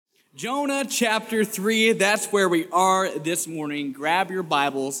Jonah chapter 3, that's where we are this morning. Grab your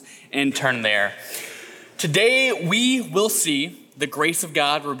Bibles and turn there. Today we will see the grace of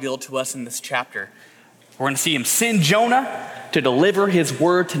God revealed to us in this chapter. We're going to see him send Jonah to deliver his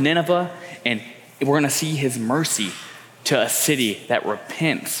word to Nineveh, and we're going to see his mercy to a city that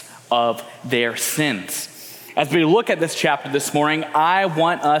repents of their sins. As we look at this chapter this morning, I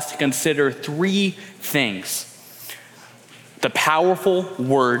want us to consider three things: the powerful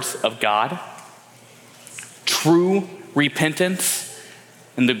words of God, true repentance,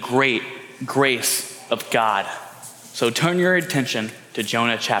 and the great grace of God. So turn your attention to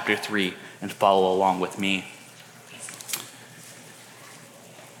Jonah chapter 3 and follow along with me.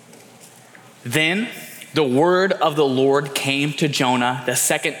 Then the word of the Lord came to Jonah the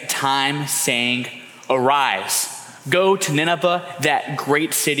second time, saying, "Arise, go to Nineveh, that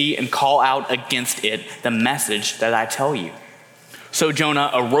great city, and call out against it the message that I tell you." So Jonah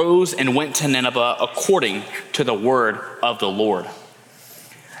arose and went to Nineveh according to the word of the Lord.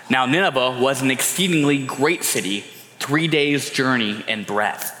 Now Nineveh was an exceedingly great city, 3 days' journey in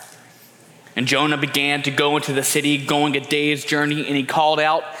breadth. And Jonah began to go into the city, going a day's journey, and he called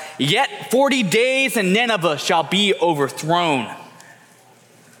out, "Yet 40 days and Nineveh shall be overthrown."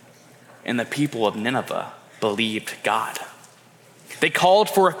 And the people of Nineveh believed God. They called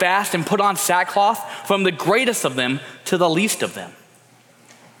for a fast and put on sackcloth, from the greatest of them to the least of them.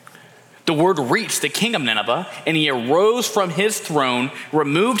 The word reached the king of Nineveh, and he arose from his throne,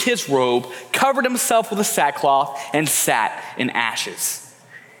 removed his robe, covered himself with a sackcloth, and sat in ashes.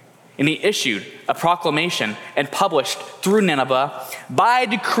 And he issued a proclamation and published through Nineveh, by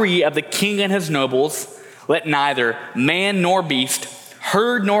decree of the king and his nobles, "Let neither man nor beast,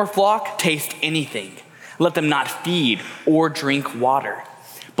 herd nor flock taste anything. Let them not feed or drink water.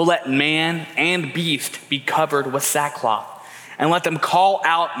 But let man and beast be covered with sackcloth, and let them call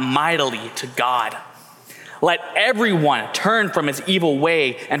out mightily to God. Let everyone turn from his evil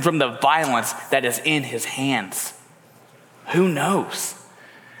way and from the violence that is in his hands." Who knows?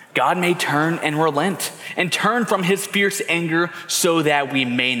 God may turn and relent and turn from his fierce anger so that we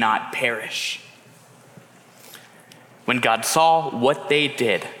may not perish. When God saw what they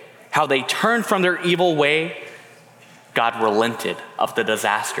did, how they turned from their evil way, God relented of the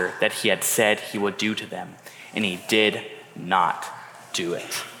disaster that he had said he would do to them, and he did not do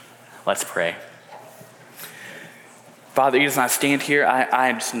it. Let's pray. Father, as I stand here,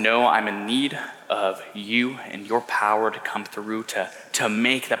 I just know I'm in need of you and your power to come through to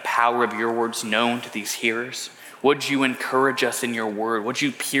make the power of your words known to these hearers. Would you encourage us in your word? Would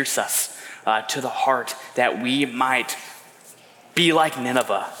you pierce us to the heart that we might be like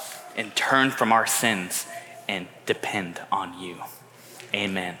Nineveh and turn from our sins and depend on you?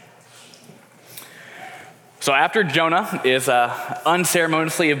 Amen. So after Jonah is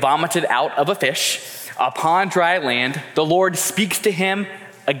unceremoniously vomited out of a fish upon dry land, the Lord speaks to him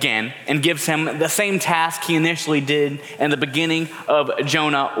again and gives him the same task he initially did in the beginning of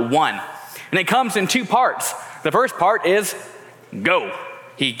Jonah 1. And it comes in two parts. The first part is go.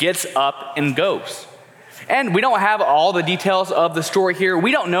 He gets up and goes. And we don't have all the details of the story here.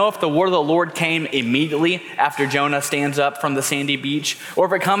 We don't know if the word of the Lord came immediately after Jonah stands up from the sandy beach, or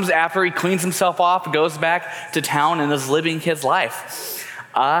if it comes after he cleans himself off, goes back to town, and is living his life.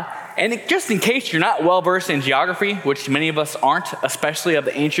 Just in case you're not well-versed in geography, which many of us aren't, especially of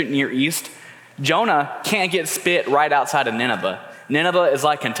the ancient Near East, Jonah can't get spit right outside of Nineveh. Nineveh is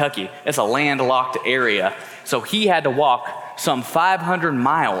like Kentucky. It's a landlocked area. So he had to walk some 500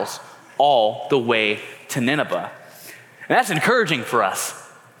 miles all the way to Nineveh. And that's encouraging for us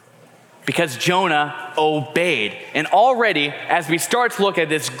because Jonah obeyed. And already, as we start to look at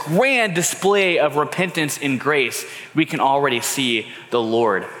this grand display of repentance and grace, we can already see the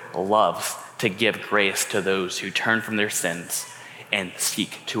Lord loves to give grace to those who turn from their sins and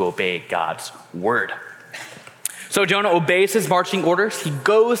seek to obey God's word. So Jonah obeys his marching orders. He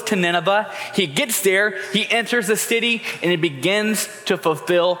goes to Nineveh. He gets there. He enters the city, and he begins to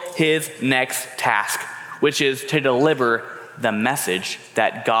fulfill his next task, which is to deliver the message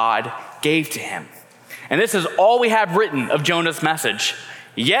that God gave to him. And this is all we have written of Jonah's message.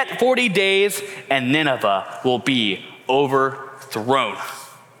 Yet 40 days, and Nineveh will be overthrown.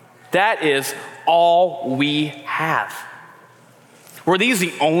 That is all we have. Were these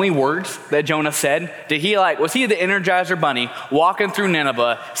the only words that Jonah said? Was he the Energizer Bunny walking through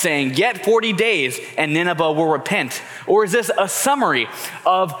Nineveh saying, "Yet 40 days and Nineveh will repent"? Or is this a summary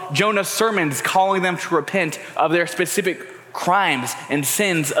of Jonah's sermons calling them to repent of their specific crimes and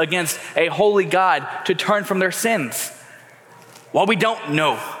sins against a holy God, to turn from their sins? Well, we don't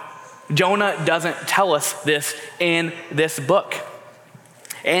know. Jonah doesn't tell us this in this book.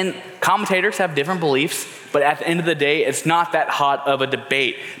 And commentators have different beliefs, but at the end of the day, it's not that hot of a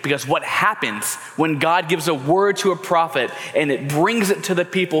debate, because what happens when God gives a word to a prophet and it brings it to the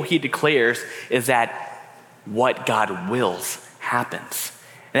people he declares is that what God wills happens.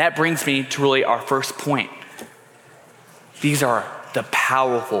 And that brings me to really our first point. These are the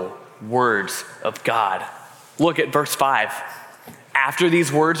powerful words of God. Look at verse 5. After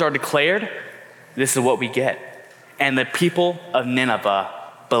these words are declared, this is what we get. And the people of Nineveh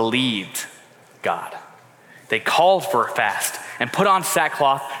believed God. They called for a fast and put on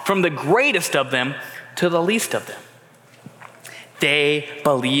sackcloth, from the greatest of them to the least of them. They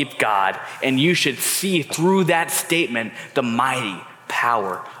believed God, and you should see through that statement the mighty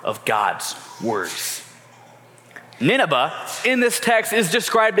power of God's words. Nineveh in this text is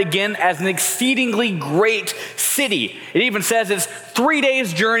described again as an exceedingly great city. It even says it's 3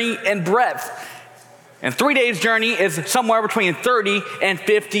 days' journey in breadth. And 3 days' journey is somewhere between 30 and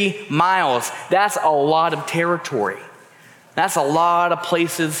 50 miles. That's a lot of territory. That's a lot of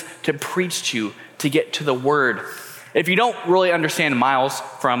places to preach to get to the word. If you don't really understand miles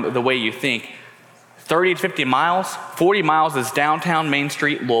from the way you think, 30 to 50 miles, 40 miles is downtown Main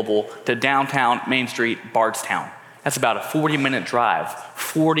Street, Louisville, to downtown Main Street, Bardstown. That's about a 40-minute drive,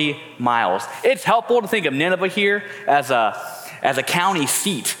 40 miles. It's helpful to think of Nineveh here as a county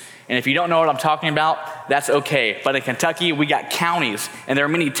seat. And if you don't know what I'm talking about, that's okay. But in Kentucky, we got counties, and there are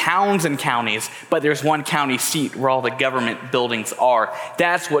many towns and counties, but there's one county seat where all the government buildings are.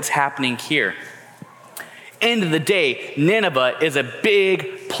 That's what's happening here. End of the day, Nineveh is a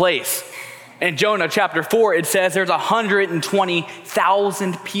big place. In Jonah chapter 4, it says there's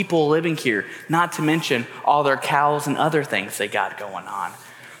 120,000 people living here, not to mention all their cows and other things they got going on.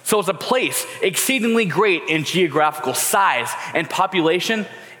 So it's a place exceedingly great in geographical size and population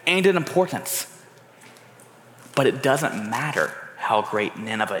and in importance. But it doesn't matter how great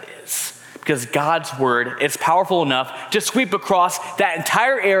Nineveh is, because God's word is powerful enough to sweep across that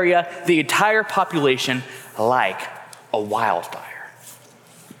entire area, the entire population, like a wildfire.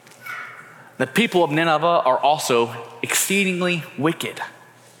 The people of Nineveh are also exceedingly wicked.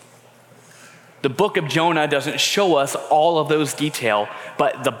 The book of Jonah doesn't show us all of those details,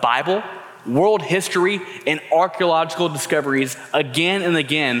 but the Bible, world history, and archaeological discoveries again and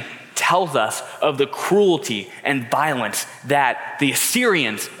again tells us of the cruelty and violence that the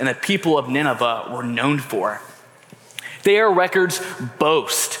Assyrians and the people of Nineveh were known for. Their records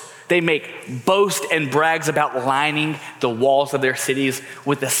boast. They make boast and brags about lining the walls of their cities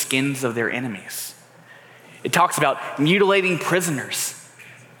with the skins of their enemies. It talks about mutilating prisoners.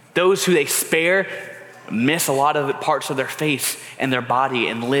 Those who they spare miss a lot of the parts of their face and their body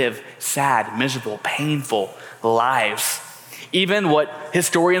and live sad, miserable, painful lives. Even what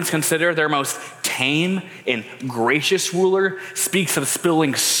historians consider their most tame and gracious ruler speaks of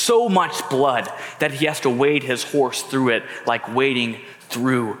spilling so much blood that he has to wade his horse through it like wading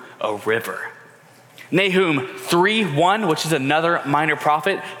through a river. Nahum 3:1, which is another minor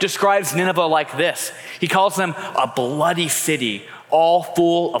prophet, describes Nineveh like this. He calls them a bloody city, all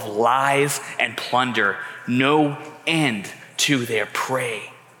full of lies and plunder, no end to their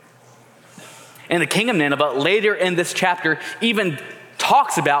prey. And the king of Nineveh, later in this chapter, even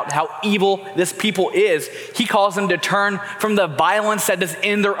talks about how evil this people is. He calls them to turn from the violence that is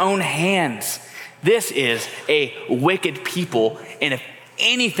in their own hands. This is a wicked people, and if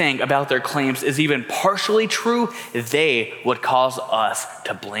anything about their claims is even partially true, they would cause us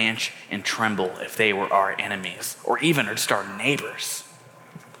to blanch and tremble if they were our enemies, or even just our neighbors.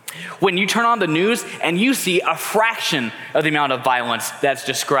 When you turn on the news and you see a fraction of the amount of violence that's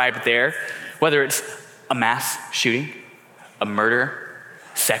described there, whether it's a mass shooting, a murder,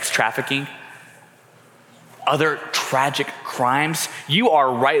 sex trafficking, other tragic crimes, you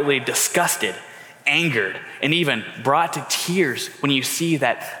are rightly disgusted, angered, and even brought to tears when you see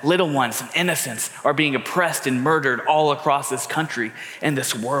that little ones and innocents are being oppressed and murdered all across this country and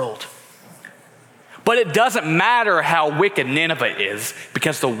this world. But it doesn't matter how wicked Nineveh is,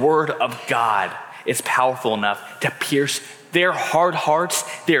 because the word of God is powerful enough to pierce their hard hearts,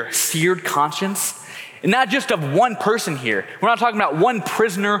 their seared conscience. And not just of one person here. We're not talking about one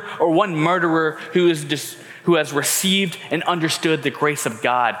prisoner or one murderer who has received and understood the grace of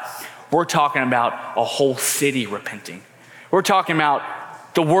God. We're talking about a whole city repenting. We're talking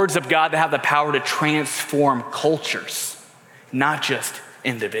about the words of God that have the power to transform cultures, not just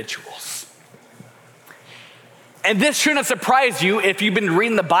individuals. And this shouldn't surprise you if you've been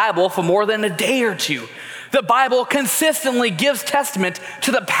reading the Bible for more than a day or two. The Bible consistently gives testament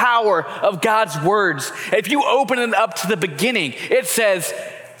to the power of God's words. If you open it up to the beginning, it says,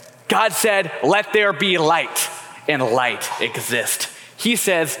 God said, "Let there be light," and light exists. He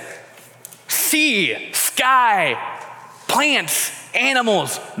says, sea, sky, plants,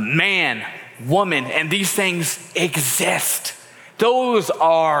 animals, man, woman, and these things exist. Those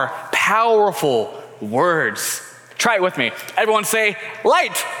are powerful words. Try it with me. Everyone say,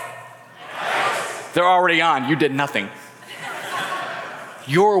 light. They're already on. You did nothing.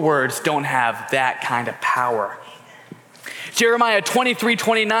 Your words don't have that kind of power. Jeremiah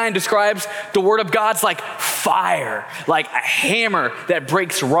 23:29 describes the word of God's like fire, like a hammer that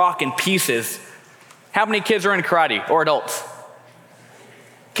breaks rock in pieces. How many kids are in karate or adults?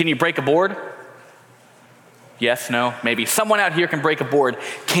 Can you break a board? Yes, no, maybe. Someone out here can break a board.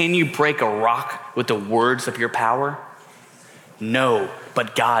 Can you break a rock with the words of your power? No,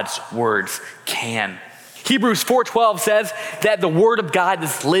 but God's words can. Hebrews 4:12 says that the word of God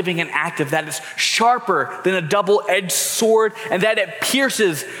is living and active, that it's sharper than a double-edged sword, and that it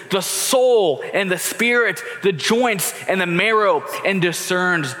pierces the soul and the spirit, the joints and the marrow, and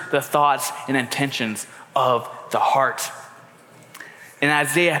discerns the thoughts and intentions of the heart. In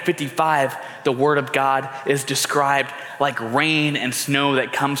Isaiah 55, the word of God is described like rain and snow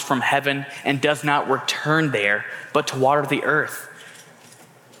that comes from heaven and does not return there, but to water the earth.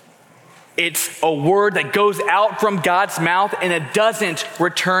 It's a word that goes out from God's mouth and it doesn't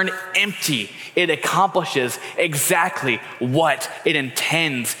return empty. It accomplishes exactly what it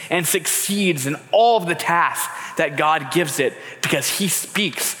intends and succeeds in all of the tasks that God gives it because he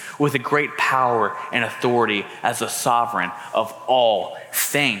speaks with a great power and authority as the sovereign of all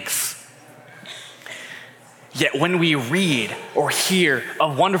things. Yet when we read or hear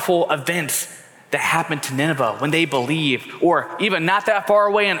of wonderful events that happened to Nineveh when they believed, or even not that far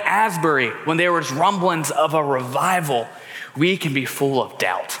away in Asbury when there was rumblings of a revival, we can be full of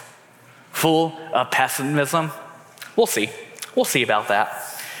doubt, full of pessimism. We'll see about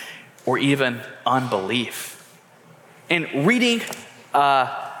that. Or even unbelief. And reading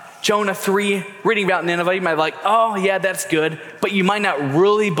Jonah 3, reading about Nineveh, you might be like, oh yeah, that's good, but you might not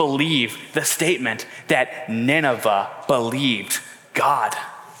really believe the statement that Nineveh believed God.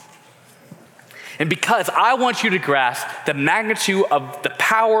 And because I want you to grasp the magnitude of the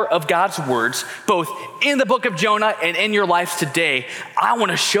power of God's words, both in the book of Jonah and in your lives today, I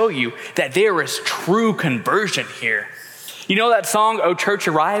want to show you that there is true conversion here. You know that song, "O Church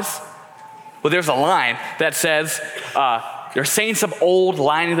Arise"? Well, there's a line that says, "Your saints of old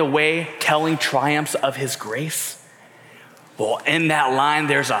lining the way, telling triumphs of his grace." Well, in that line,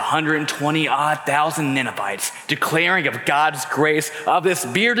 there's 120,000 Ninevites declaring of God's grace of this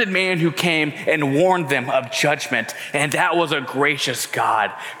bearded man who came and warned them of judgment. And that was a gracious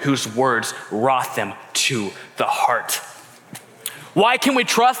God whose words wrought them to the heart. Why can we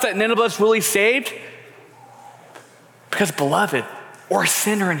trust that Nineveh is really saved? Because, beloved, or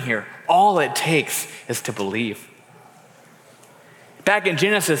sinner in here, all it takes is to believe. Back in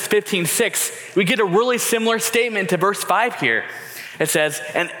Genesis 15:6, we get a really similar statement to verse 5 here. It says,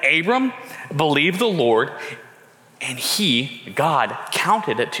 "And Abram believed the Lord, and he, God,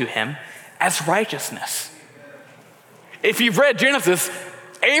 counted it to him as righteousness." If you've read Genesis,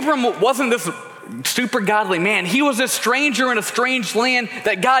 Abram wasn't this super godly man. He was a stranger in a strange land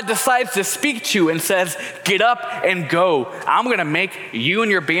that God decides to speak to and says, "Get up and go. I'm going to make you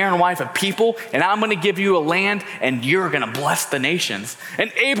and your barren wife a people, and I'm going to give you a land, and you're going to bless the nations."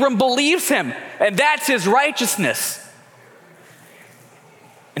 And Abram believes him, and that's his righteousness.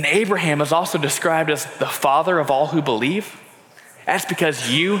 And Abraham is also described as the father of all who believe. That's because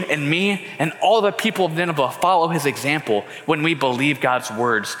you and me and all the people of Nineveh follow his example when we believe God's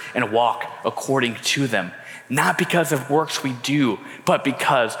words and walk according to them. Not because of works we do, but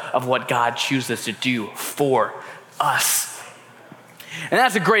because of what God chooses to do for us. And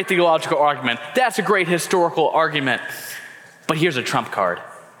that's a great theological argument. That's a great historical argument. But here's a trump card.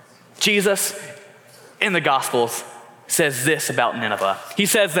 Jesus in the Gospels says this about Nineveh. He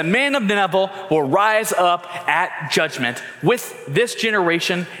says, "The men of Nineveh will rise up at judgment with this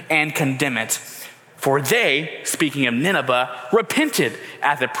generation and condemn it. For they," speaking of Nineveh, "repented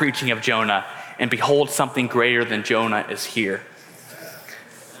at the preaching of Jonah, and behold, something greater than Jonah is here."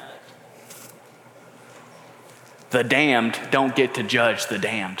 The damned don't get to judge the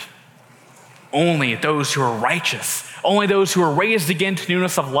damned. Only those who are righteous, only those who are raised again to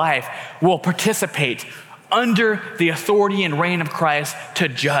newness of life will participate under the authority and reign of Christ to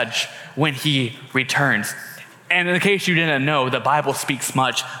judge when he returns. And in case you didn't know, the Bible speaks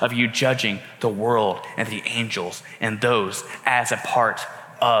much of you judging the world and the angels and those as a part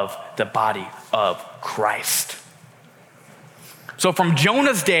of the body of Christ. So from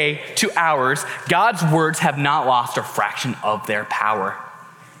Jonah's day to ours, God's words have not lost a fraction of their power.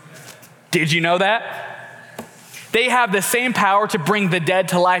 Did you know that? They have the same power to bring the dead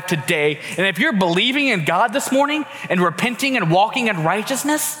to life today. And if you're believing in God this morning and repenting and walking in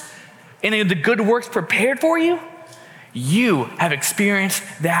righteousness and in the good works prepared for you, you have experienced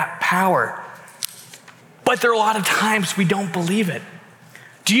that power. But there are a lot of times we don't believe it.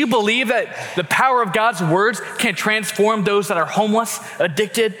 Do you believe that the power of God's words can transform those that are homeless,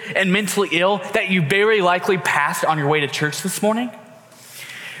 addicted, and mentally ill that you very likely passed on your way to church this morning?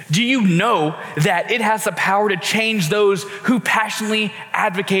 Do you know that it has the power to change those who passionately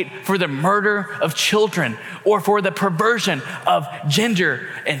advocate for the murder of children or for the perversion of gender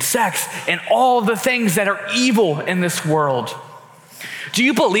and sex and all the things that are evil in this world? Do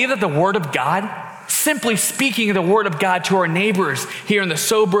you believe that the Word of God, simply speaking the Word of God to our neighbors here in the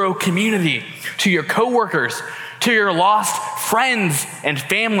Sobro community, to your coworkers, to your lost friends and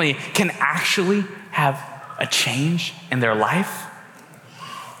family, can actually have a change in their life?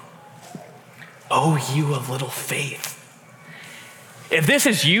 Oh, you of little faith. If this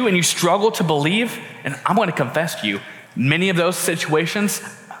is you and you struggle to believe, and I'm going to confess to you, many of those situations,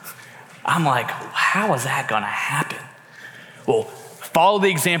 I'm like, how is that going to happen? Well, follow the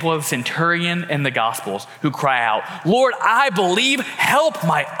example of the centurion in the Gospels who cry out, Lord, I believe, help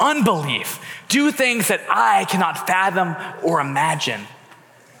my unbelief. Do things that I cannot fathom or imagine.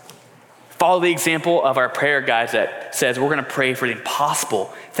 Follow the example of our prayer guides that says we're going to pray for the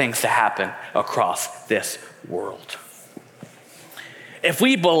impossible things to happen across this world. If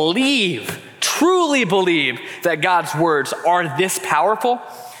we believe, truly believe that God's words are this powerful,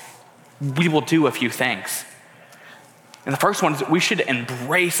 we will do a few things. And the first one is we should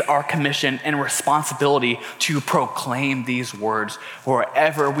embrace our commission and responsibility to proclaim these words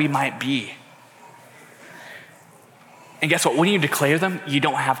wherever we might be. And guess what? When you declare them, you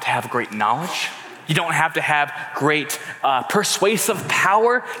don't have to have great knowledge. You don't have to have great persuasive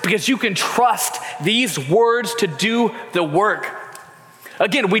power, because you can trust these words to do the work.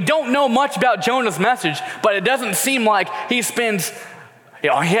 Again, we don't know much about Jonah's message, but it doesn't seem like he spends, he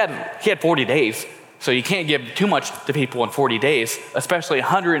had 40 days. So you can't give too much to people in 40 days, especially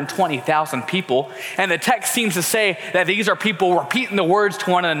 120,000 people. And the text seems to say that these are people repeating the words to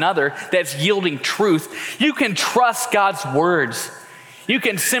one another that's yielding truth. You can trust God's words. You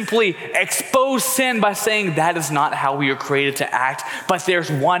can simply expose sin by saying that is not how we were created to act, but there's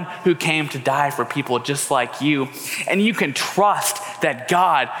one who came to die for people just like you. And you can trust that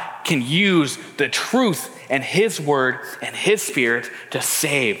God can use the truth and his word and his spirit to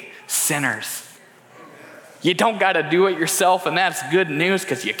save sinners. You don't got to do it yourself, and that's good news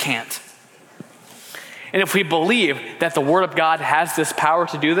because you can't. And if we believe that the Word of God has this power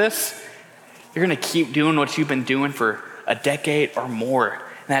to do this, you're going to keep doing what you've been doing for a decade or more,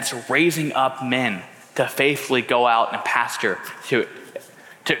 and that's raising up men to faithfully go out and pastor, to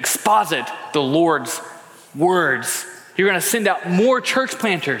exposit the Lord's words. You're going to send out more church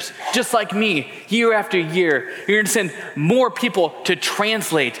planters, just like me, year after year. You're going to send more people to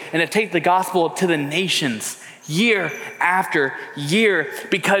translate and to take the gospel to the nations year after year,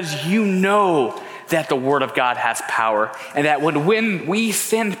 because you know that the Word of God has power, and that when we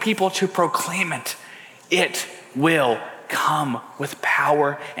send people to proclaim it, it will come with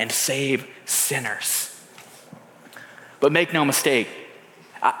power and save sinners. But make no mistake,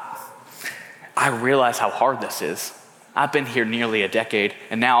 I realize how hard this is. I've been here nearly a decade,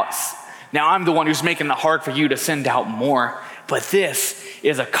 and now I'm the one who's making it hard for you to send out more. But this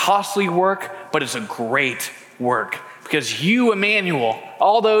is a costly work, but it's a great work. Because you, Emmanuel,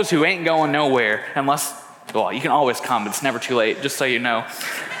 all those who ain't going nowhere, unless, well, you can always come. It's never too late, just so you know.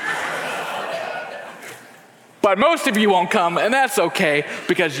 But most of you won't come, and that's okay,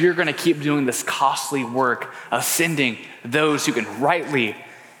 because you're going to keep doing this costly work of sending those who can rightly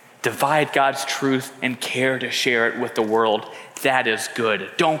divide God's truth and care to share it with the world. That is good.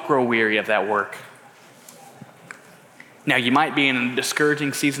 Don't grow weary of that work. Now, you might be in a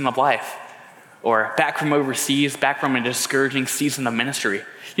discouraging season of life, or back from overseas, back from a discouraging season of ministry.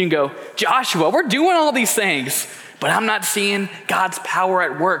 You can go, Joshua, we're doing all these things, but I'm not seeing God's power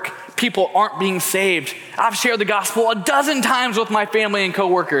at work. People aren't being saved. I've shared the gospel 12 times with my family and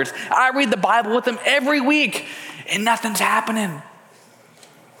coworkers. I read the Bible with them every week, and nothing's happening.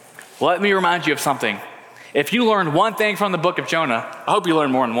 Let me remind you of something. If you learned one thing from the book of Jonah, I hope you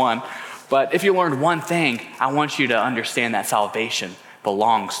learned more than one, but if you learned one thing, I want you to understand that salvation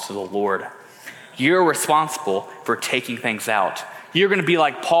belongs to the Lord. You're responsible for taking things out. You're going to be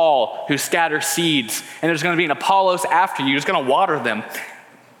like Paul, who scatters seeds, and there's going to be an Apollos after you who's going to water them.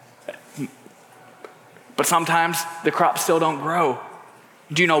 But sometimes the crops still don't grow.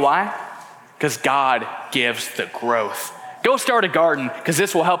 Do you know why? Because God gives the growth. Go start a garden, because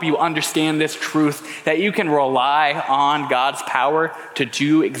this will help you understand this truth that you can rely on God's power to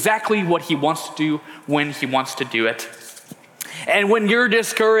do exactly what he wants to do when he wants to do it. And when you're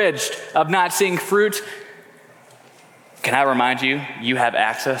discouraged of not seeing fruit, can I remind you, you have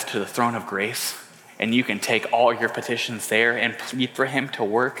access to the throne of grace, and you can take all your petitions there and plead for him to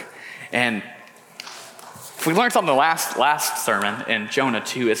work. And if we learned something last sermon in Jonah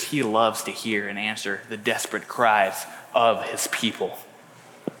 2, is he loves to hear and answer the desperate cries of his people.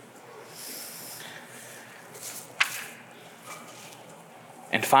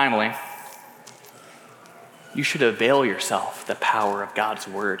 And finally, you should avail yourself the power of God's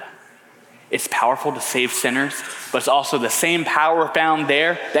word. It's powerful to save sinners, but it's also the same power found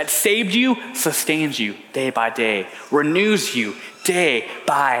there that saved you, sustains you day by day, renews you day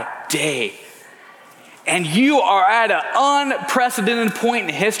by day. And you are at an unprecedented point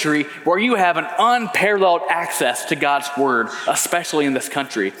in history where you have an unparalleled access to God's word, especially in this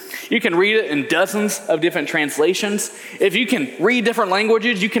country. You can read it in dozens of different translations. If you can read different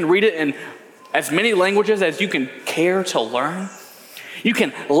languages, you can read it in as many languages as you can care to learn. You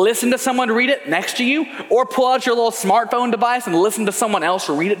can listen to someone read it next to you, or pull out your little smartphone device and listen to someone else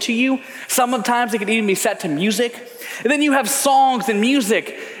read it to you. Sometimes it can even be set to music. And then you have songs and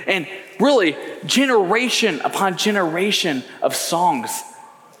music and really generation upon generation of songs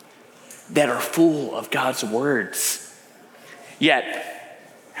that are full of God's words. Yet,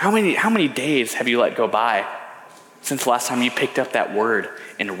 how many days have you let go by since the last time you picked up that word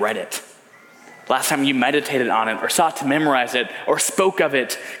and read it? Last time you meditated on it or sought to memorize it or spoke of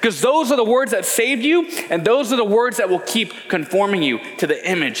it? Because those are the words that saved you, and those are the words that will keep conforming you to the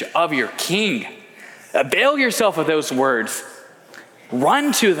image of your King. Avail yourself of those words.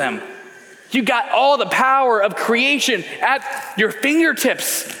 Run to them. You got all the power of creation at your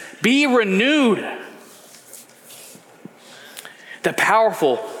fingertips. Be renewed. The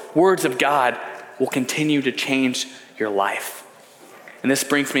powerful words of God will continue to change your life. And this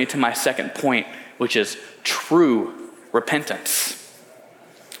brings me to my second point, which is true repentance.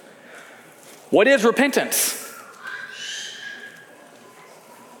 What is repentance?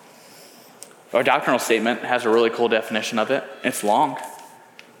 Our doctrinal statement has a really cool definition of it. It's long.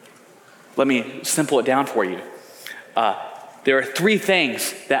 Let me simple it down for you. There are three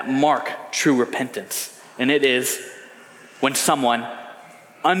things that mark true repentance. And it is when someone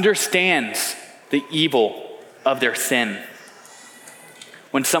understands the evil of their sin.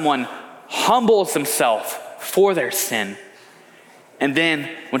 When someone humbles themselves for their sin. And then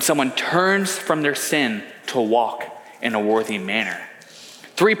when someone turns from their sin to walk in a worthy manner.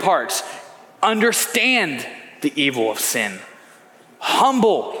 3 parts. Understand the evil of sin.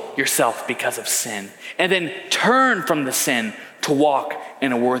 Humble yourself because of sin. And then turn from the sin to walk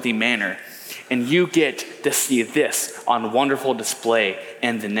in a worthy manner. And you get to see this on wonderful display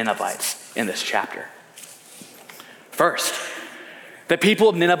in the Ninevites in this chapter. First, the people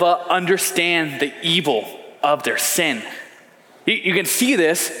of Nineveh understand the evil of their sin. You can see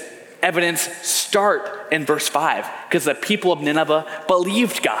this evidence start in verse 5, because the people of Nineveh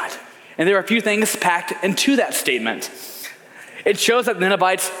believed God. And there are a few things packed into that statement. It shows that the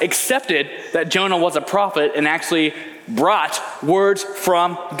Ninevites accepted that Jonah was a prophet and actually brought words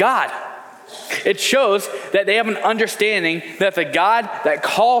from God. It shows that they have an understanding that the God that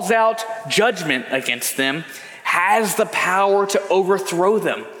calls out judgment against them has the power to overthrow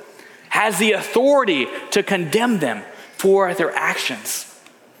them, has the authority to condemn them for their actions.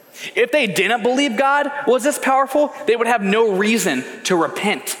 If they didn't believe God was this powerful, they would have no reason to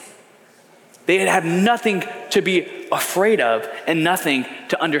repent. They would have nothing to be afraid of and nothing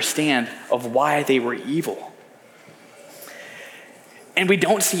to understand of why they were evil. And we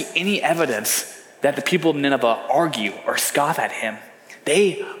don't see any evidence that the people of Nineveh argue or scoff at him.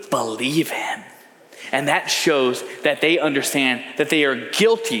 They believe him. And that shows that they understand that they are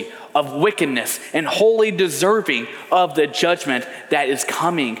guilty of wickedness and wholly deserving of the judgment that is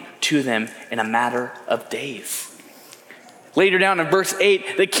coming to them in a matter of days. Later down in verse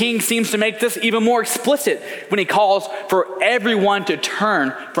 8, the king seems to make this even more explicit when he calls for everyone to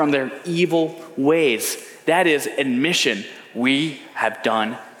turn from their evil ways. That is admission. We have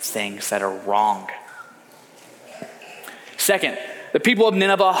done things that are wrong. Second, the people of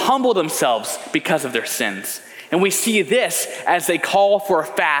Nineveh humble themselves because of their sins. And we see this as they call for a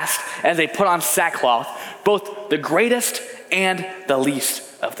fast, as they put on sackcloth, both the greatest and the least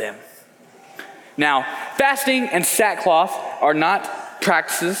of them. Now, fasting and sackcloth are not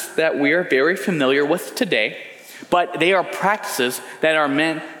practices that we are very familiar with today, but they are practices that are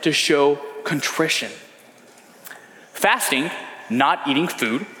meant to show contrition. Fasting, not eating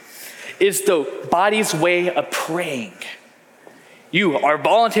food, is the body's way of praying. You are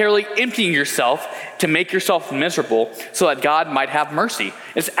voluntarily emptying yourself to make yourself miserable so that God might have mercy.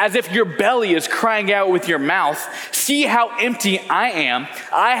 It's as if your belly is crying out with your mouth, see how empty I am.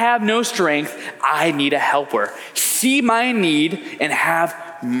 I have no strength. I need a helper. See my need and have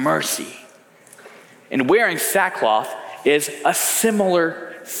mercy. And wearing sackcloth is a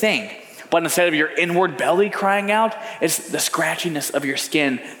similar thing. But instead of your inward belly crying out, it's the scratchiness of your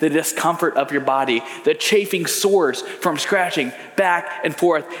skin, the discomfort of your body, the chafing sores from scratching back and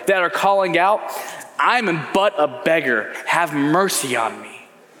forth that are calling out, I'm but a beggar. Have mercy on me.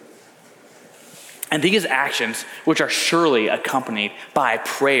 And these actions, which are surely accompanied by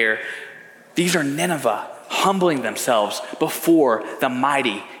prayer, these are Nineveh humbling themselves before the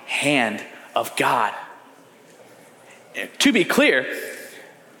mighty hand of God. To be clear,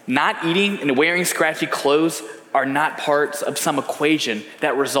 not eating and wearing scratchy clothes are not parts of some equation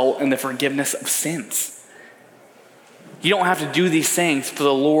that result in the forgiveness of sins. You don't have to do these things for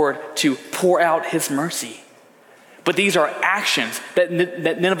the Lord to pour out his mercy. But these are actions that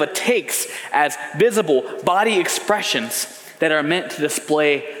Nineveh takes as visible body expressions that are meant to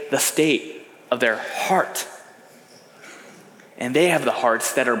display the state of their heart. And they have the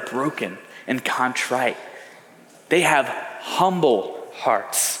hearts that are broken and contrite. They have humble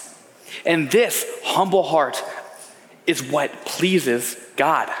hearts. And this humble heart is what pleases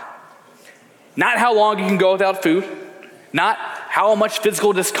God. Not how long you can go without food, not how much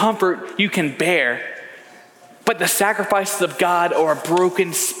physical discomfort you can bear, but the sacrifices of God are a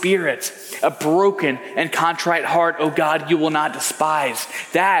broken spirit, a broken and contrite heart, oh God, you will not despise.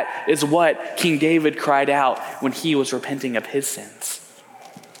 That is what King David cried out when he was repenting of his sins.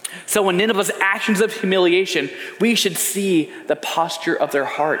 So in Nineveh's actions of humiliation, we should see the posture of their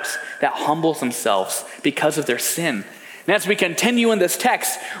hearts that humbles themselves because of their sin. And as we continue in this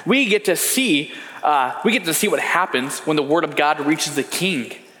text, we get to see what happens when the word of God reaches the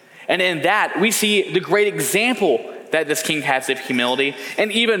king. And in that, we see the great example that this king has of humility,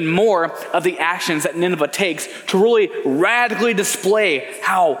 and even more of the actions that Nineveh takes to really radically display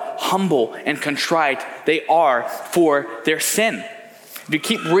how humble and contrite they are for their sin. If you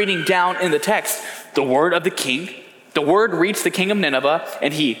keep reading down in the text, the word reached the king of Nineveh,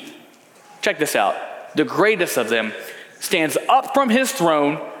 and he, check this out, the greatest of them stands up from his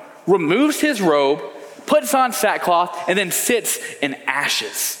throne, removes his robe, puts on sackcloth, and then sits in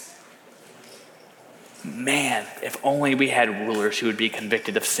ashes. Man, if only we had rulers who would be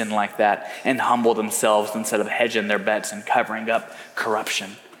convicted of sin like that and humble themselves instead of hedging their bets and covering up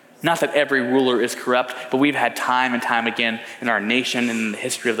corruption. Not that every ruler is corrupt, but we've had time and time again in our nation and in the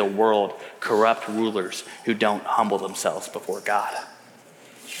history of the world, corrupt rulers who don't humble themselves before God.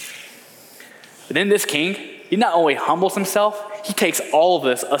 But in this king, he not only humbles himself, he takes all of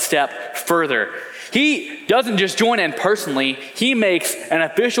this a step further. He doesn't just join in personally, he makes an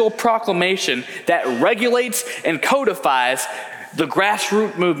official proclamation that regulates and codifies the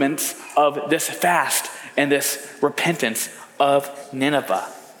grassroots movements of this fast and this repentance of Nineveh.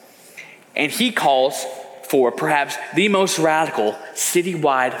 And he calls for perhaps the most radical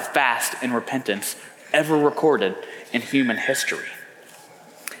citywide fast and repentance ever recorded in human history.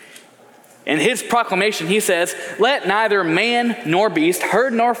 In his proclamation, he says, let neither man nor beast,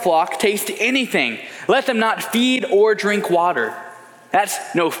 herd nor flock taste anything. Let them not feed or drink water. That's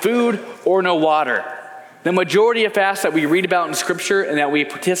no food or no water. The majority of fasts that we read about in Scripture and that we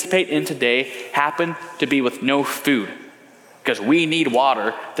participate in today happen to be with no food because we need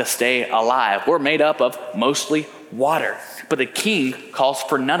water to stay alive. We're made up of mostly water. But the king calls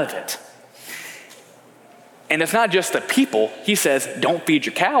for none of it. And it's not just the people. He says, don't feed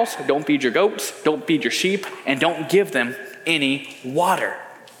your cows, don't feed your goats, don't feed your sheep, and don't give them any water.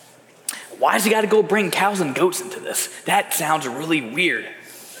 Why does he got to go bring cows and goats into this? That sounds really weird.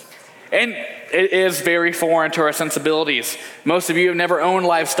 And it is very foreign to our sensibilities. Most of you have never owned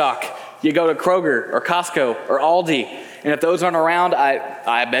livestock. You go to Kroger or Costco or Aldi, and if those aren't around,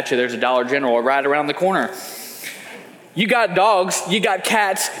 I bet you there's a Dollar General right around the corner. You got dogs, you got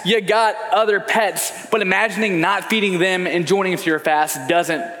cats, you got other pets, but imagining not feeding them and joining into your fast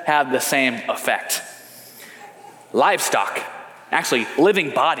doesn't have the same effect. Livestock, actually living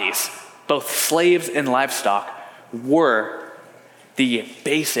bodies, both slaves and livestock, were the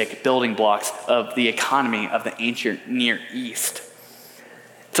basic building blocks of the economy of the ancient Near East.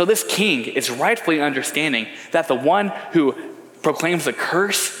 So this king is rightfully understanding that the one who proclaims the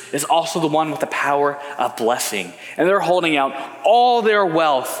curse is also the one with the power of blessing. And they're holding out all their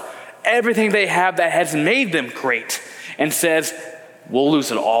wealth, everything they have that has made them great, and says, we'll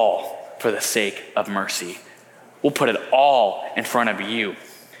lose it all for the sake of mercy. We'll put it all in front of you.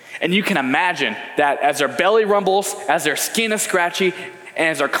 And you can imagine that as their belly rumbles, as their skin is scratchy, and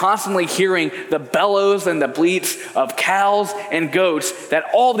as they're constantly hearing the bellows and the bleats of cows and goats, that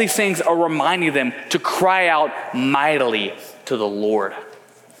all these things are reminding them to cry out mightily to the Lord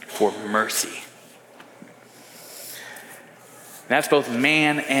for mercy. That's both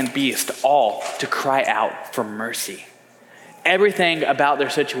man and beast, all to cry out for mercy. Everything about their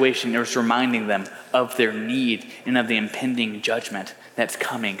situation is reminding them of their need and of the impending judgment that's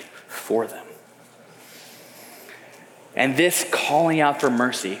coming for them. And this calling out for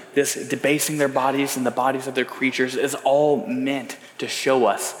mercy, this debasing their bodies and the bodies of their creatures, is all meant to show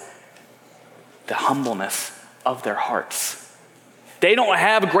us the humbleness of their hearts. They don't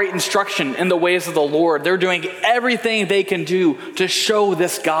have great instruction in the ways of the Lord. They're doing everything they can do to show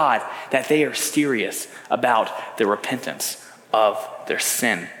this God that they are serious about the repentance of their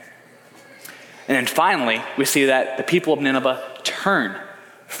sin. And then finally, we see that the people of Nineveh turn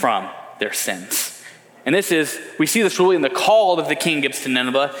from their sins. And we see this really in the call that the king gives to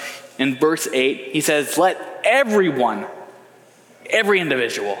Nineveh. In verse 8, he says, let everyone, every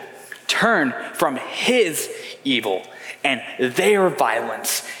individual, turn from his evil and their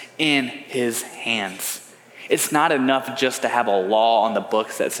violence in his hands. It's not enough just to have a law on the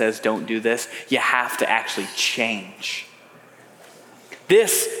books that says don't do this. You have to actually change.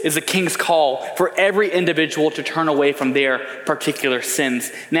 This is the king's call for every individual to turn away from their particular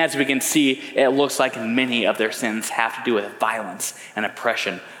sins. And as we can see, it looks like many of their sins have to do with violence and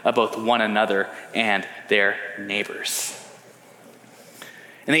oppression of both one another and their neighbors.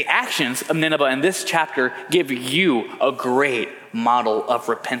 And the actions of Nineveh in this chapter give you a great model of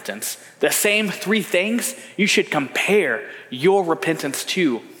repentance. The same three things you should compare your repentance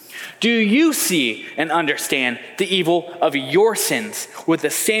to. Do you see and understand the evil of your sins with the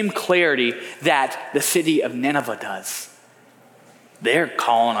same clarity that the city of Nineveh does? They're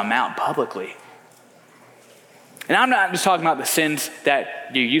calling them out publicly. And I'm not just talking about the sins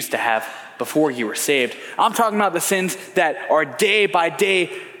that you used to have before you were saved. I'm talking about the sins that are day by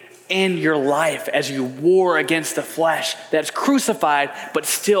day in your life as you war against the flesh that's crucified but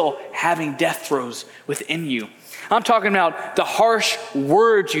still having death throes within you. I'm talking about the harsh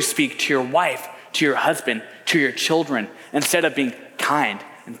words you speak to your wife, to your husband, to your children, instead of being kind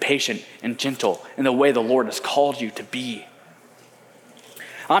and patient and gentle in the way the Lord has called you to be.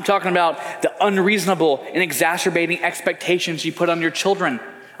 I'm talking about the unreasonable and exacerbating expectations you put on your children,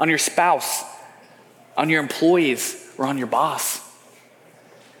 on your spouse, on your employees, or on your boss.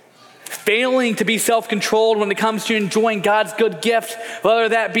 Failing to be self-controlled when it comes to enjoying God's good gift, whether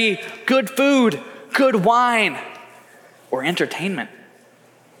that be good food, good wine, or entertainment.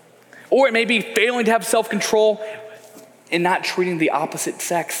 Or it may be failing to have self-control in not treating the opposite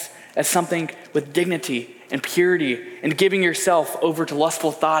sex as something with dignity and purity, and giving yourself over to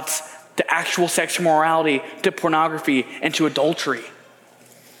lustful thoughts, to actual sexual morality, to pornography, and to adultery.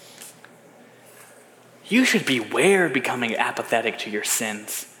 You should beware of becoming apathetic to your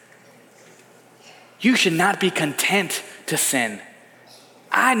sins. You should not be content to sin.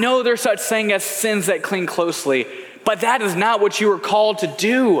 I know there's such thing as sins that cling closely, but that is not what you are called to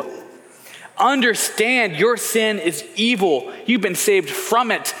do. Understand your sin is evil. You've been saved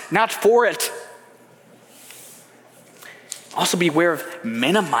from it, not for it. Also beware of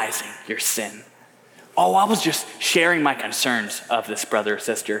minimizing your sin. Oh, I was just sharing my concerns of this brother or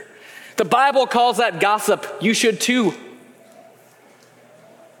sister. The Bible calls that gossip. You should too.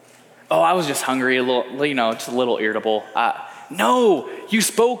 Oh, I was just hungry, just a little irritable. No, you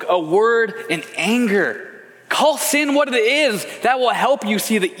spoke a word in anger. Call sin what it is. That will help you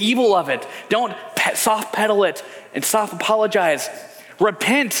see the evil of it. Don't soft pedal it and soft apologize.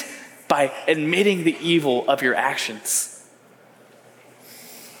 Repent by admitting the evil of your actions.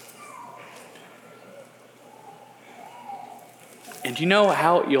 And do you know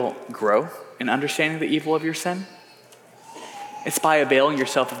how you'll grow in understanding the evil of your sin? It's by availing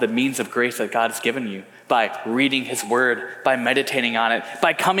yourself of the means of grace that God has given you, by reading his word, by meditating on it,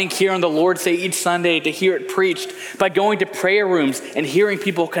 by coming here on the Lord's Day each Sunday to hear it preached, by going to prayer rooms and hearing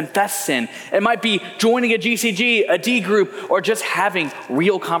people confess sin. It might be joining a GCG, a D group, or just having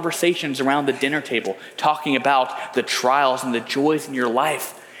real conversations around the dinner table, talking about the trials and the joys in your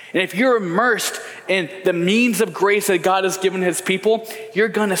life. And if you're immersed in the means of grace that God has given his people, you're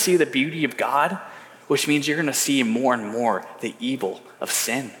going to see the beauty of God, which means you're going to see more and more the evil of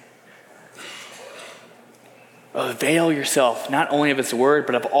sin. Avail yourself not only of his word,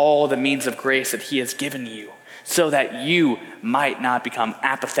 but of all the means of grace that he has given you, so that you might not become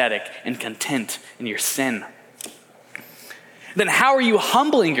apathetic and content in your sin. Then how are you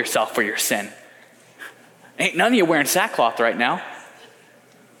humbling yourself for your sin? Ain't none of you wearing sackcloth right now.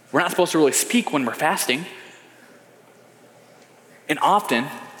 We're not supposed to really speak when we're fasting. And often,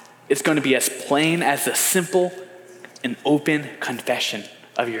 it's going to be as plain as the simple and open confession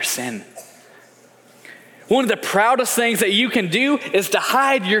of your sin. One of the proudest things that you can do is to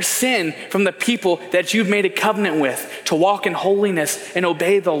hide your sin from the people that you've made a covenant with, to walk in holiness and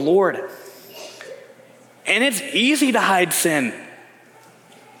obey the Lord. And it's easy to hide sin.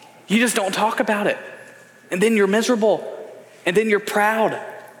 You just don't talk about it. And then you're miserable. And then you're proud.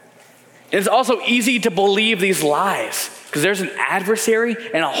 And it's also easy to believe these lies because there's an adversary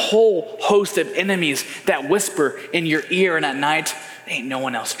and a whole host of enemies that whisper in your ear, and at night, ain't no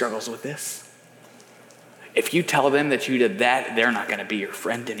one else struggles with this. If you tell them that you did that, they're not going to be your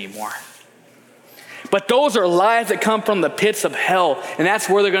friend anymore. But those are lies that come from the pits of hell, and that's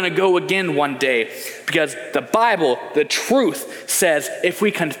where they're going to go again one day. Because the Bible, the truth, says if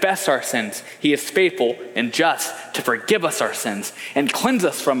we confess our sins, he is faithful and just to forgive us our sins and cleanse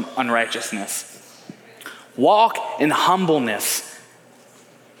us from unrighteousness. Walk in humbleness.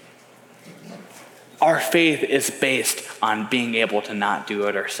 Our faith is based on being able to not do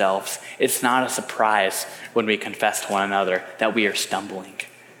it ourselves. It's not a surprise when we confess to one another that we are stumbling.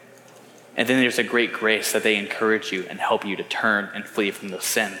 And then there's a great grace that they encourage you and help you to turn and flee from those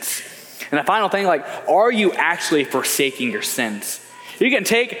sins. And the final thing, are you actually forsaking your sins? You can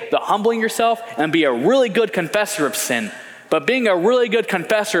take the humbling yourself and be a really good confessor of sin, but being a really good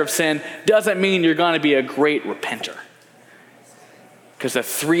confessor of sin doesn't mean you're going to be a great repenter. Because the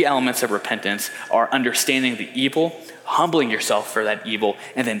three elements of repentance are understanding the evil, humbling yourself for that evil,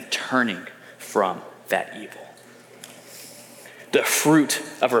 and then turning from that evil. The fruit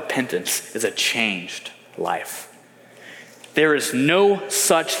of repentance is a changed life. There is no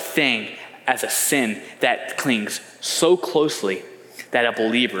such thing as a sin that clings so closely that a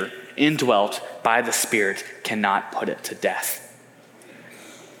believer indwelt by the Spirit cannot put it to death.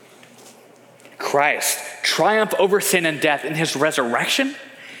 Christ triumphed over sin and death in his resurrection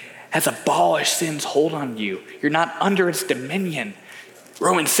has abolished sin's hold on you. You're not under its dominion.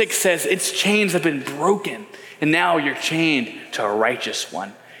 Romans 6 says its chains have been broken, and now you're chained to a righteous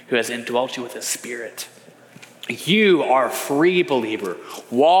one who has indwelt you with his Spirit. You are a free believer.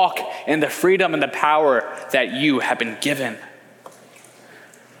 Walk in the freedom and the power that you have been given.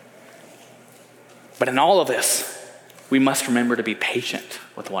 But in all of this, we must remember to be patient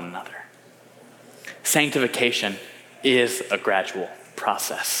with one another. Sanctification is a gradual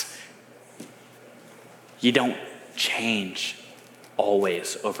process. You don't change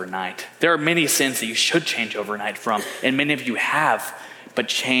always overnight. There are many sins that you should change overnight from, and many of you have, but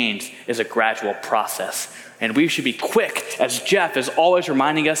change is a gradual process. And we should be quick, as Jeff is always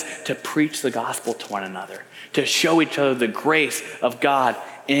reminding us, to preach the gospel to one another, to show each other the grace of God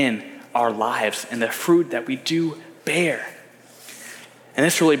in our lives and the fruit that we do bear. And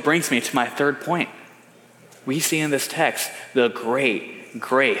this really brings me to my third point. We see in this text the great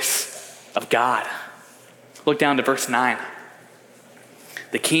grace of God. Look down to verse 9.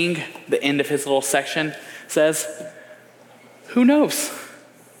 The king, the end of his little section, says, who knows?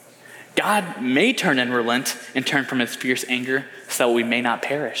 God may turn and relent and turn from his fierce anger so that we may not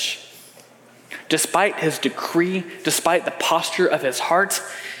perish. Despite his decree, despite the posture of his heart,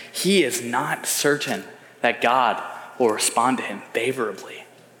 he is not certain that God will respond to him favorably.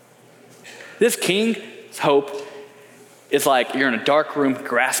 This king's hope is like you're in a dark room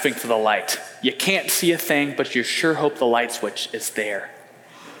grasping for the light. You can't see a thing, but you sure hope the light switch is there.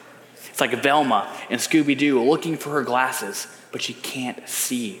 It's like Velma in Scooby-Doo looking for her glasses, but she can't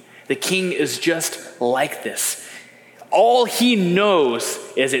see. The king is just like this. All he knows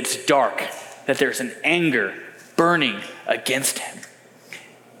is it's dark, that there's an anger burning against him.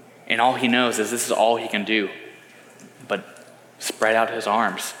 And all he knows is this is all he can do, but spread out his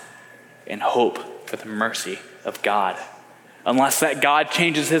arms and hope for the mercy of God. Unless that God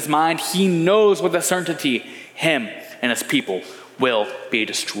changes his mind, he knows with a certainty him and his people will be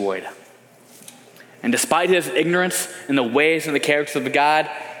destroyed. And despite his ignorance in the ways and the characters of God,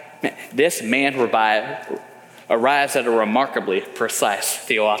 this man arrives at a remarkably precise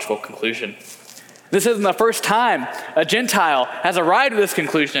theological conclusion. This isn't the first time a Gentile has arrived at this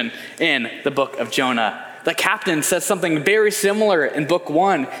conclusion in the book of Jonah. The captain says something very similar in book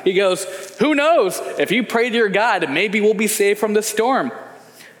 1. He goes, who knows? If you pray to your God, maybe we'll be saved from the storm.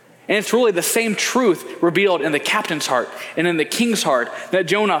 And it's really the same truth revealed in the captain's heart and in the king's heart that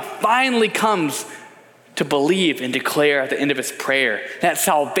Jonah finally comes to believe and declare at the end of his prayer that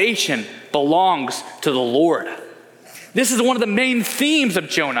salvation belongs to the Lord. This is one of the main themes of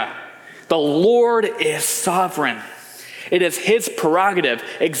Jonah. The Lord is sovereign. It is his prerogative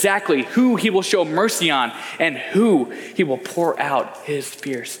exactly who he will show mercy on and who he will pour out his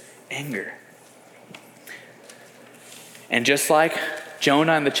fierce anger. And just like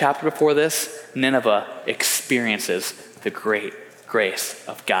Jonah in the chapter before this, Nineveh experiences the great grace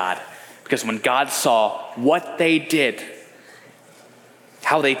of God. Because when God saw what they did,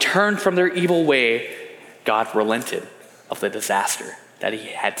 how they turned from their evil way, God relented of the disaster that he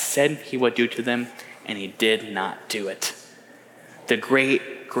had said he would do to them, and he did not do it. The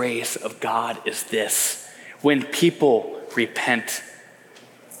great grace of God is this: when people repent,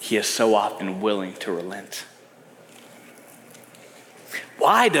 he is so often willing to relent.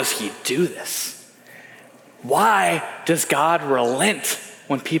 Why does he do this? Why does God relent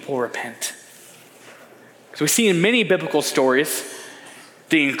when people repent? Because we see in many biblical stories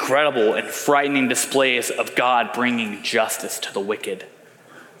the incredible and frightening displays of God bringing justice to the wicked.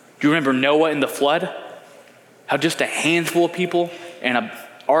 Do you remember Noah in the flood? How just a handful of people and an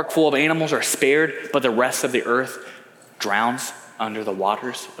ark full of animals are spared, but the rest of the earth drowns under the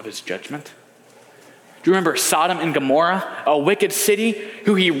waters of his judgment? Do you remember Sodom and Gomorrah, a wicked city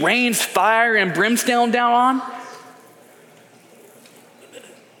who he rains fire and brimstone down on?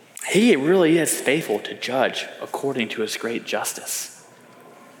 He really is faithful to judge according to his great justice.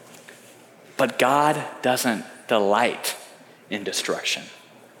 But God doesn't delight in destruction.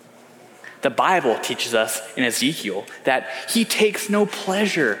 The Bible teaches us in Ezekiel that he takes no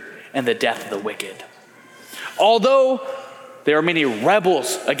pleasure in the death of the wicked. Although there are many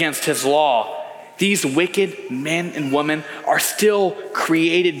rebels against his law, these wicked men and women are still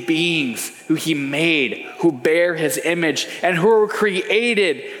created beings who he made, who bear his image, and who are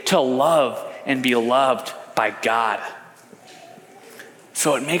created to love and be loved by God.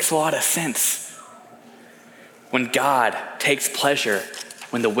 So it makes a lot of sense when God takes pleasure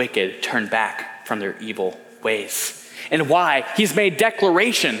when the wicked turn back from their evil ways, and why he's made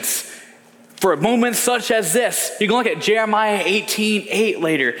declarations for moments such as this. You can look at Jeremiah 18:8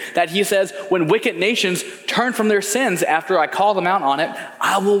 later, that he says, when wicked nations turn from their sins after I call them out on it,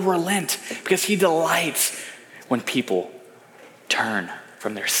 I will relent, because he delights when people turn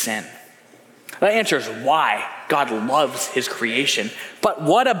from their sin. That answers why God loves his creation. But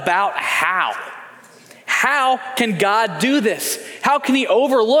what about how? How can God do this? How can he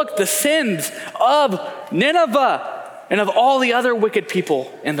overlook the sins of Nineveh and of all the other wicked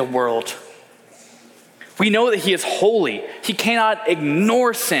people in the world? We know that he is holy. He cannot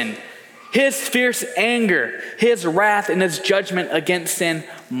ignore sin. His fierce anger, his wrath, and his judgment against sin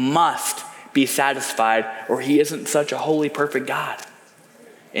must be satisfied, or he isn't such a holy, perfect God.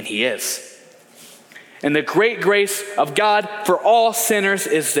 And he is. And the great grace of God for all sinners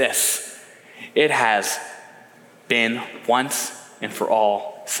is this: it has been once and for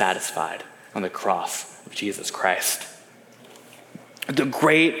all satisfied on the cross of Jesus Christ. The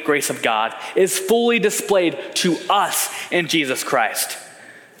great grace of God is fully displayed to us in Jesus Christ.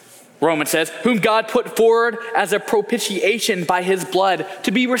 Romans says, whom God put forward as a propitiation by his blood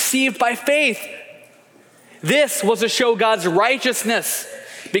to be received by faith. This was to show God's righteousness,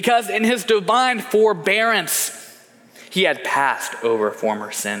 because in his divine forbearance, he had passed over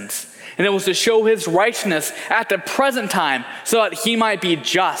former sins. And it was to show his righteousness at the present time, so that he might be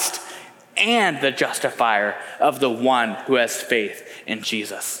just and the justifier of the one who has faith in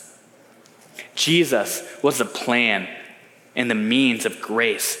Jesus. Jesus was the plan and the means of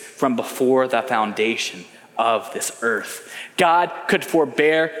grace from before the foundation of this earth. God could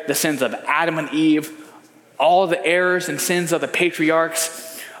forbear the sins of Adam and Eve, all the errors and sins of the patriarchs,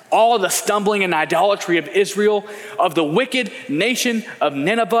 all the stumbling and idolatry of Israel, of the wicked nation of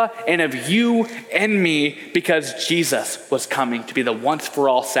Nineveh, and of you and me, because Jesus was coming to be the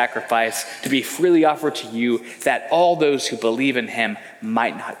once-for-all sacrifice, to be freely offered to you, that all those who believe in him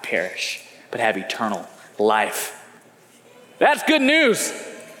might not perish, but have eternal life. That's good news.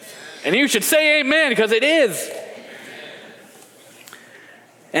 And you should say amen, because it is.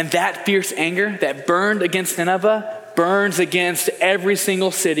 And that fierce anger that burned against Nineveh burns against every single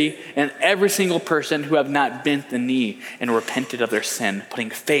city and every single person who have not bent the knee and repented of their sin, putting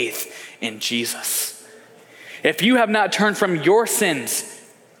faith in Jesus. If you have not turned from your sins,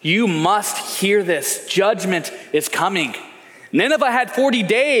 you must hear this. Judgment is coming. Nineveh had 40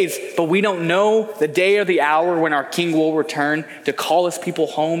 days, but we don't know the day or the hour when our king will return to call his people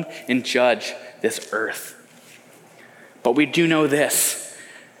home and judge this earth. But we do know this,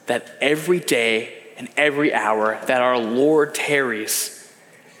 that every day and every hour that our Lord tarries,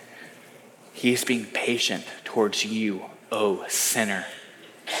 he's being patient towards you, O sinner.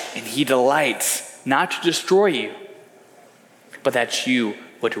 And he delights not to destroy you, but that you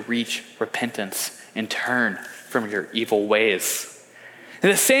would reach repentance and turn from your evil ways.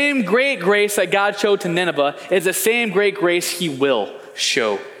 And the same great grace that God showed to Nineveh is the same great grace he will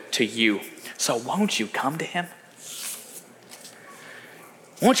show to you. So won't you come to him?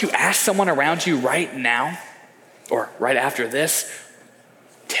 Won't you ask someone around you right now or right after this,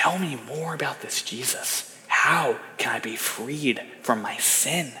 tell me more about this Jesus. How can I be freed from my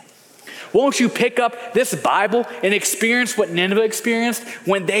sin? Won't you pick up this Bible and experience what Nineveh experienced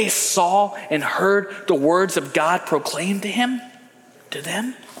when they saw and heard the words of God proclaimed to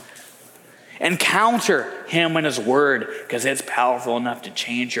them? Encounter him and his word, because it's powerful enough to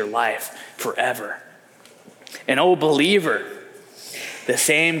change your life forever. And oh, believer, the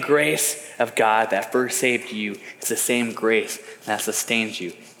same grace of God that first saved you is the same grace that sustains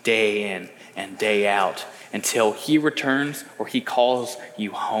you day in and day out until he returns or he calls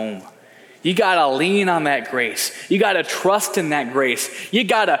you home. You got to lean on that grace. You got to trust in that grace. You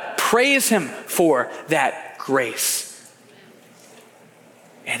got to praise him for that grace.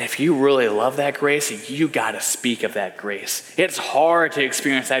 And if you really love that grace, you got to speak of that grace. It's hard to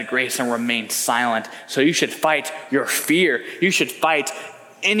experience that grace and remain silent. So you should fight your fear. You should fight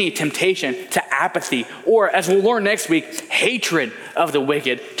any temptation to apathy, or as we'll learn next week, hatred of the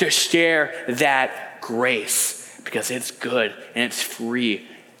wicked, to share that grace because it's good and it's free.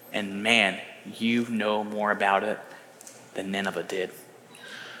 And man, you know more about it than Nineveh did.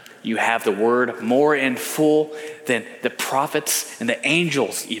 You have the word more in full than the prophets and the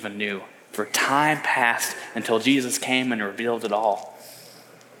angels even knew. For time passed until Jesus came and revealed it all.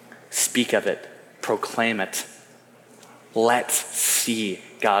 Speak of it, proclaim it. Let's see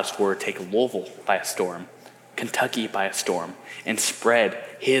God's word take Louisville by a storm, Kentucky by a storm, and spread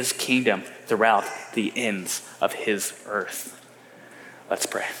his kingdom throughout the ends of his earth. Let's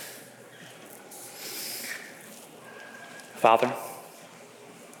pray. Father,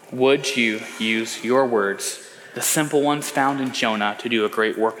 would you use your words, the simple ones found in Jonah, to do a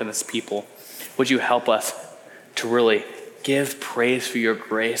great work in this people? Would you help us to really give praise for your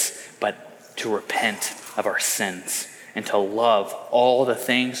grace, but to repent of our sins and to love all the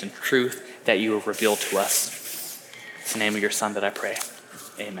things and truth that you have revealed to us? It's the name of your Son that I pray.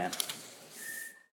 Amen.